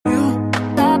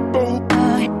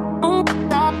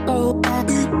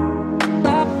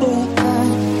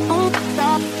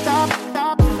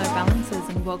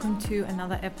welcome to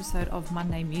another episode of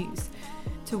Monday Muse.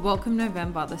 To welcome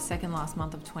November, the second last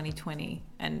month of 2020,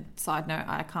 and side note,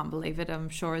 I can't believe it, I'm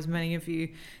sure as many of you,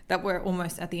 that we're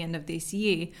almost at the end of this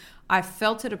year, I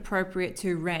felt it appropriate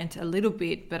to rant a little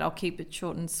bit, but I'll keep it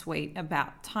short and sweet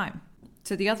about time.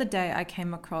 So the other day I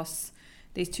came across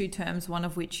these two terms, one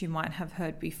of which you might have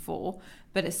heard before,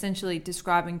 but essentially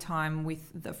describing time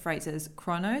with the phrases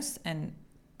chronos and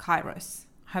kairos.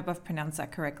 I hope I've pronounced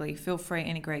that correctly. Feel free,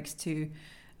 any Greeks, to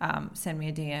send me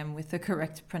a DM with the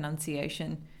correct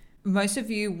pronunciation. Most of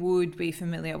you would be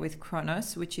familiar with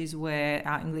chronos, which is where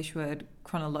our English word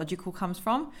chronological comes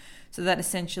from. So that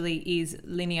essentially is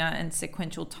linear and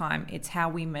sequential time. It's how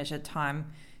we measure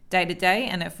time day to day,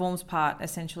 and it forms part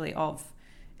essentially of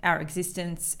our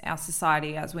existence, our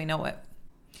society as we know it.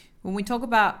 When we talk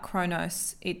about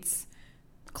chronos, it's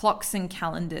clocks and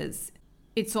calendars.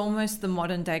 It's almost the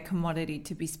modern day commodity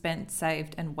to be spent,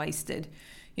 saved, and wasted.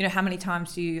 You know, how many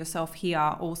times do you yourself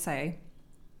hear or say,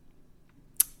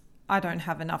 I don't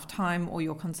have enough time, or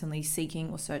you're constantly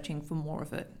seeking or searching for more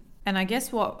of it? And I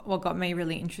guess what got me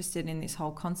really interested in this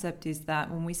whole concept is that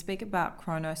when we speak about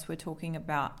chronos, we're talking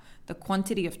about the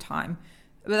quantity of time,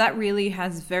 but that really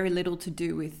has very little to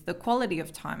do with the quality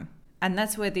of time. And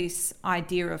that's where this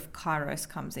idea of kairos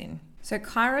comes in. So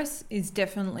kairos is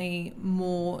definitely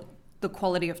more the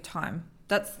quality of time.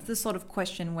 That's the sort of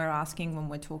question we're asking when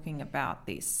we're talking about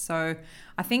this. So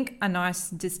I think a nice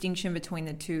distinction between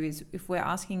the two is if we're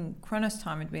asking chronos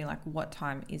time, it'd be like, what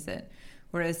time is it?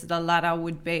 Whereas the latter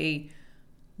would be,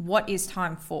 what is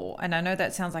time for? And I know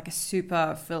that sounds like a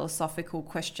super philosophical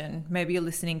question. Maybe you're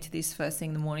listening to this first thing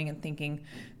in the morning and thinking,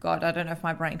 God, I don't know if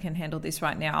my brain can handle this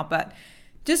right now. But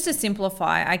just to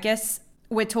simplify, I guess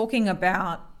we're talking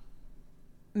about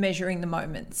measuring the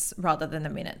moments rather than the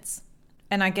minutes.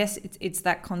 And I guess it's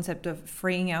that concept of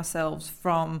freeing ourselves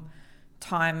from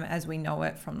time as we know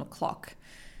it from the clock.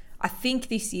 I think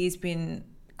this year's been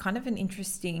kind of an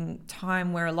interesting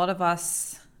time where a lot of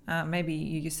us, maybe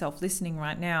you yourself listening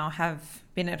right now, have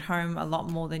been at home a lot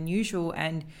more than usual,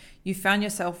 and you found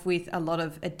yourself with a lot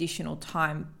of additional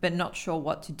time, but not sure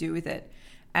what to do with it.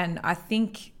 And I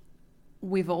think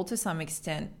we've all, to some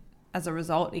extent, as a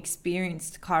result,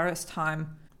 experienced kairos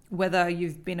time, whether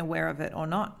you've been aware of it or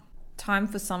not. Time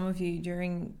for some of you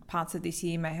during parts of this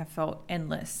year may have felt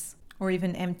endless or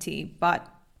even empty,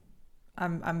 but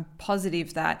I'm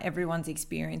positive that everyone's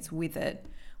experience with it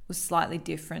was slightly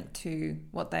different to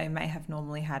what they may have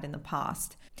normally had in the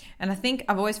past. And I think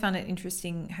I've always found it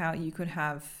interesting how you could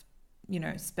have,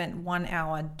 spent 1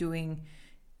 hour doing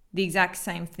the exact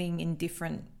same thing in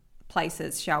different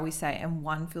places, shall we say, and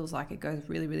one feels like it goes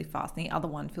really, really fast and the other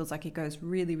one feels like it goes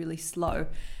really, really slow.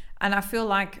 And I feel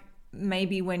like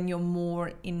maybe when you're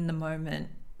more in the moment,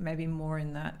 maybe more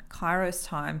in that kairos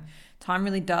time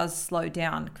really does slow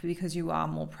down because you are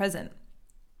more present.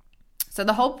 So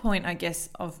the whole point, I guess,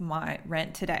 of my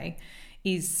rant today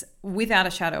is, without a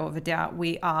shadow of a doubt,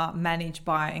 we are managed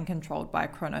by and controlled by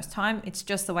chronos time. It's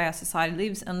just the way our society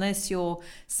lives. Unless you're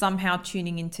somehow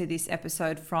tuning into this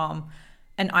episode from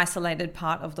an isolated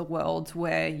part of the world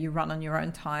where you run on your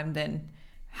own time, then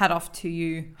hat off to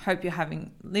you. Hope you're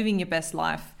living your best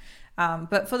life.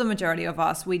 But for the majority of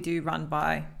us, we do run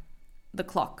by the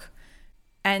clock.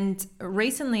 And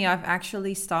recently I've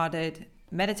actually started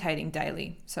meditating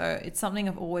daily. So it's something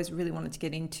I've always really wanted to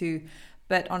get into,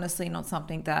 but honestly not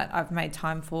something that I've made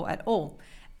time for at all.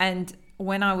 And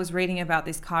when I was reading about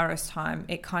this kairos time,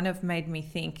 it kind of made me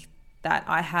think that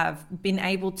I have been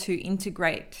able to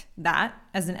integrate that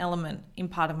as an element in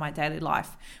part of my daily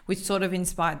life, which sort of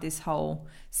inspired this whole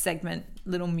segment,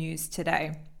 Little Muse,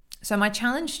 today. So my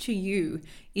challenge to you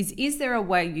is there a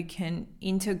way you can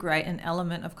integrate an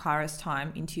element of kairos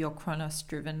time into your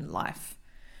chronos-driven life?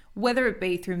 Whether it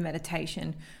be through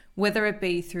meditation, whether it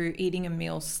be through eating a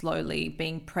meal slowly,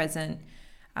 being present,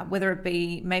 whether it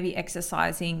be maybe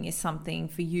exercising is something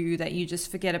for you that you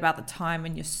just forget about the time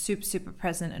and you're super, super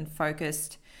present and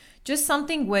focused. Just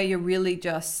something where you're really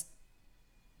just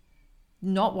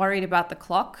not worried about the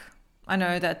clock. I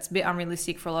know that's a bit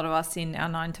unrealistic for a lot of us in our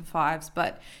 9 to 5s,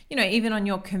 but even on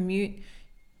your commute,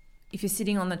 if you're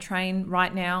sitting on the train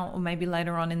right now or maybe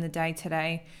later on in the day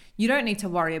today, you don't need to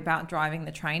worry about driving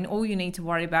the train. All you need to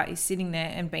worry about is sitting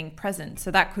there and being present.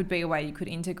 So that could be a way you could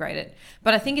integrate it.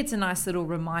 But I think it's a nice little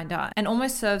reminder and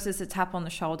almost serves as a tap on the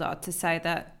shoulder to say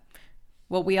that,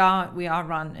 well, we are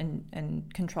run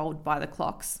and controlled by the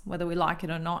clocks, whether we like it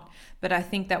or not. But I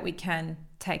think that we can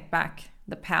take back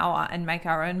the power and make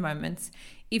our own moments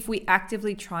if we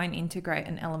actively try and integrate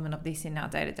an element of this in our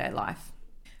day-to-day life.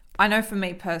 I know for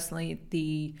me personally,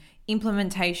 the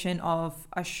implementation of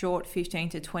a short 15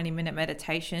 to 20 minute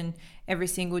meditation every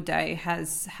single day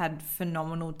has had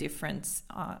phenomenal difference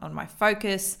on my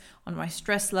focus, on my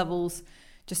stress levels,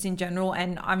 just in general.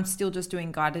 And I'm still just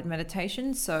doing guided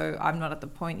meditation, so I'm not at the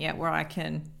point yet where I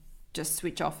can just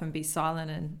switch off and be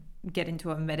silent and get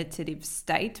into a meditative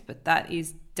state, but that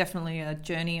is definitely a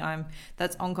journey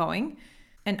that's ongoing.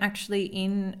 And actually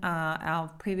in our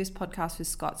previous podcast with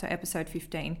Scott, so episode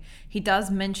 15, he does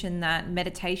mention that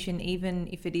meditation, even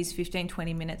if it is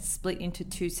 15-20 minutes, split into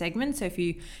 2 segments. So if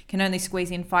you can only squeeze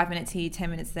in 5 minutes here,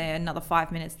 10 minutes there, another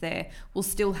 5 minutes there, will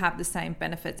still have the same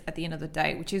benefits at the end of the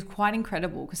day, which is quite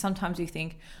incredible, because sometimes you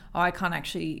think, oh, I can't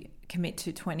actually commit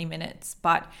to 20 minutes.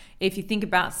 But if you think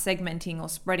about segmenting or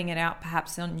spreading it out,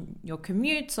 perhaps on your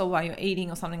commutes or while you're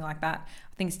eating or something like that,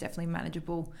 I think it's definitely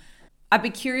manageable. I'd be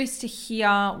curious to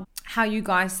hear how you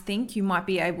guys think you might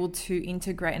be able to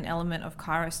integrate an element of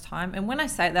Kairos time. And when I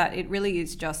say that, it really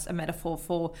is just a metaphor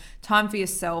for time for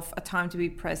yourself, a time to be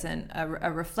present,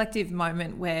 a reflective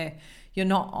moment where you're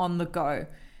not on the go.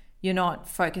 You're not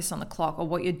focused on the clock or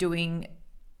what you're doing,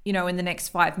 in the next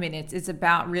 5 minutes. It's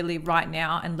about really right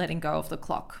now and letting go of the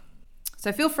clock.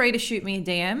 So feel free to shoot me a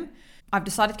DM. I've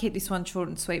decided to keep this one short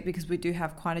and sweet because we do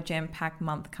have quite a jam-packed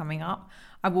month coming up.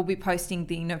 I will be posting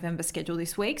the November schedule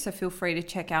this week, so feel free to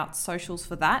check out socials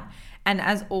for that. And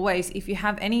as always, if you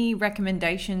have any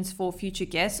recommendations for future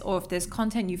guests, or if there's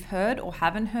content you've heard or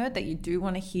haven't heard that you do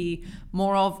want to hear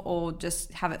more of, or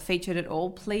just have it featured at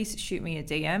all, please shoot me a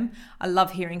DM. I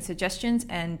love hearing suggestions,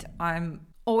 and I'm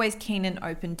always keen and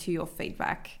open to your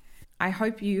feedback. I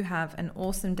hope you have an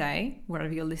awesome day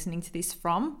wherever you're listening to this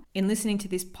from. In listening to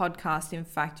this podcast, in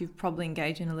fact, you've probably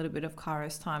engaged in a little bit of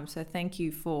Kairos time. So thank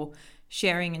you for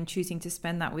sharing and choosing to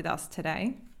spend that with us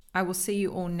today. I will see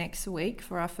you all next week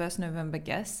for our first November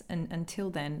guest. And until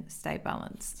then, stay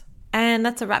balanced. And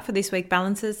that's a wrap for this week,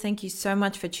 Balancers. Thank you so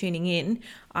much for tuning in.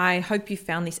 I hope you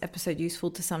found this episode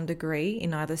useful to some degree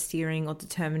in either steering or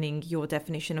determining your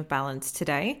definition of balance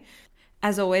today.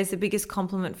 As always, the biggest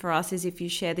compliment for us is if you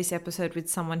share this episode with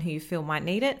someone who you feel might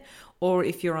need it, or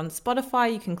if you're on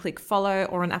Spotify, you can click follow,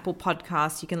 or on Apple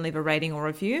Podcasts, you can leave a rating or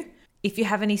review. If you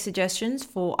have any suggestions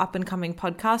for up and coming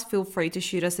podcasts, feel free to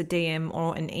shoot us a DM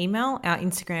or an email. Our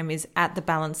Instagram is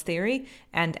 @TheBalanceTheory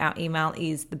and our email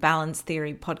is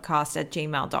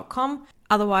thebalancetheorypodcast@gmail.com.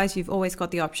 Otherwise, you've always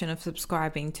got the option of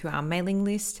subscribing to our mailing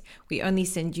list. We only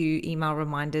send you email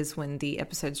reminders when the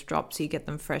episodes drop, so you get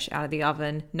them fresh out of the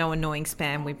oven. No annoying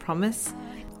spam, we promise.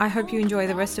 I hope you enjoy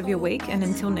the rest of your week, and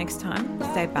until next time,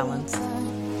 stay balanced.